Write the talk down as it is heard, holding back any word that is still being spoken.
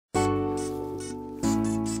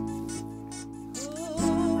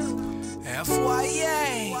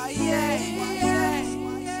FYA.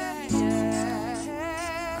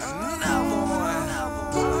 Another one.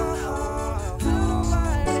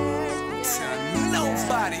 Tell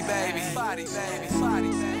nobody, baby.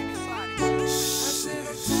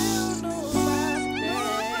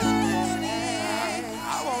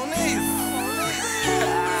 I won't either.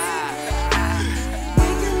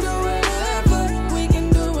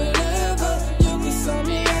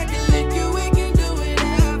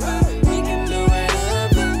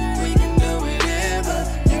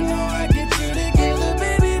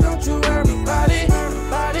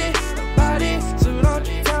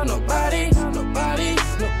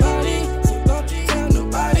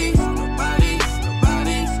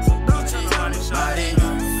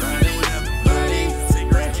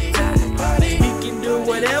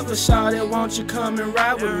 Shawty, won't you come and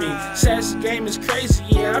ride with me? Sassy game is crazy,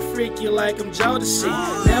 yeah, I freak you like I'm Jodeci.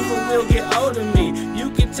 Never will get old of me,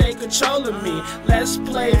 you can take control of me. Let's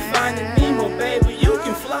play Finding Nemo, baby, you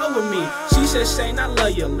can flow with me. She said, Shane, I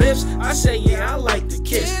love your lips. I say, yeah, I like to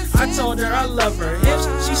kiss. I told her I love her hips.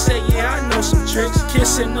 She said, yeah, I know some tricks.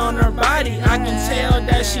 Kissing on her body, I can tell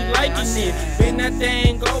that she liking it. Bend that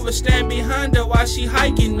thing over, stand behind her while she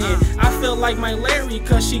hiking it. I feel like my Larry,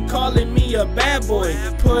 cause she calling me a bad boy.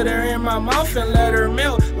 Put her in my mouth and let her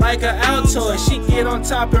melt like an Altoid. She get on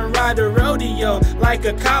top and ride a rodeo like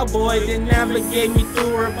a cowboy, then navigate me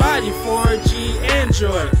through her body, 4G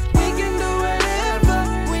Android.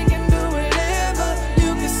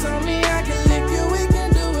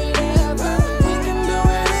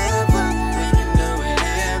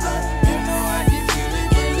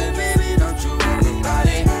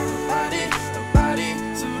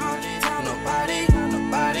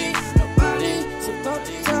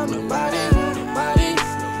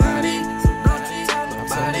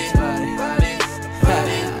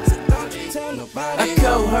 I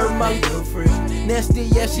call her my girlfriend. Nasty,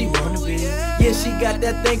 yeah, she wanna be. Yeah, she got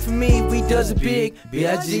that thing for me. We does it big,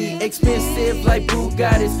 B.I.G. Expensive like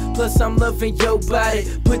Bugattis. Plus I'm loving your body.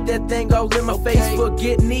 Put that thing all in my face.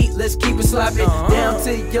 Forget neat, let's keep it sloppy. Down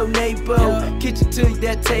to your neighbor, kitchen to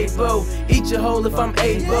that table. Eat your hole if I'm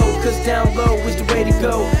able, cause down low is the way to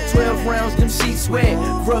go. 12 rounds, them sheets wet.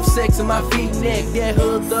 Rough sex on my feet neck. That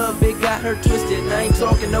hood love, it got her twisted. And I ain't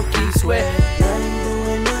talking no key sweat.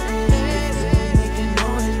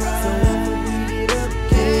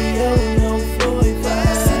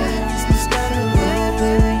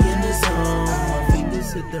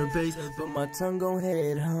 But my tongue gon'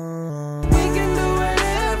 head home. We can do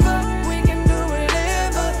whatever, we can do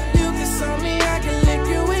whatever. You can suck me, I can lick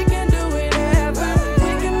you, we can do whatever.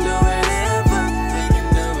 We can do whatever, we can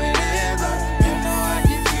do whatever. You know I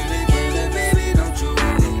get you together, baby, don't you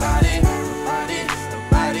worry nobody. So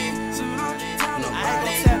don't you tell nobody. I ain't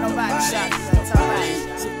gon' tell nobody, shot.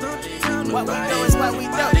 So don't you tell nobody. What we do is what we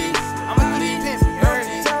do. I'ma keep it pimpin', you heard?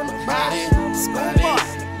 Schoolboy.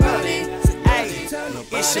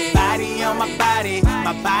 It's your body on my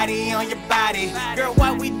body on your body. Girl,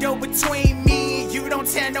 what we do between me and you don't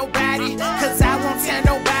tell nobody, cause I won't tell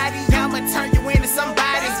nobody. I'ma turn you into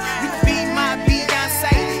somebody. You can be my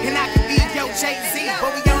Beyonce and I can be your Jay-Z,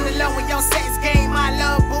 but we on the low in your sex game. My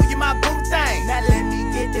love, boo, you my boo thing. Now let me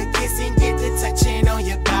get the kissing, get the touching on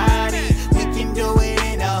your body. We can do it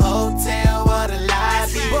in a hotel or the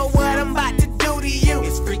lobby, but what I'm about to do to you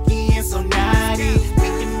is freaky and so naughty. We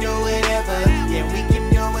can do whatever, yeah, we can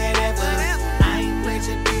do whatever. I ain't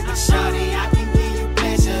pleasure, baby, shawty, I can give you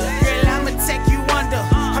pleasure. Girl, I'ma take you under,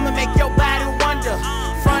 I'ma make your body wonder.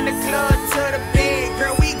 From the club to the bed,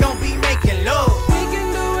 girl, we gon' be making love. We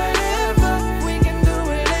can do whatever, we can do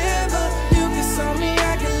whatever. You can suck me,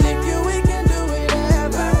 I can lick you, we can do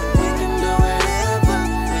whatever. We can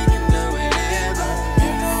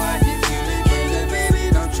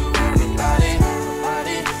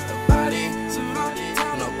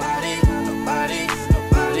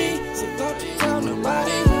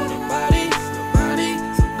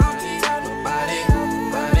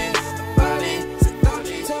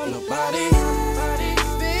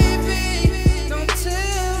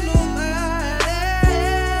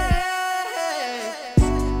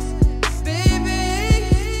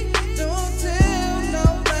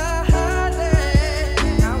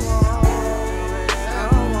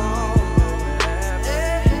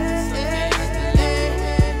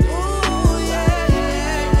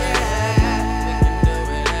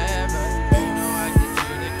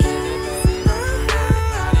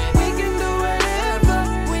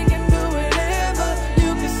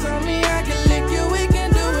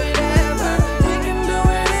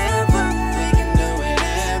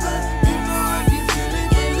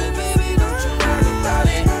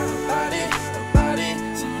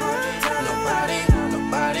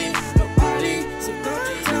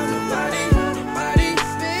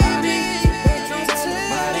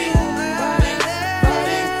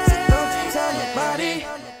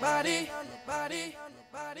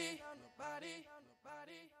nobody, nobody.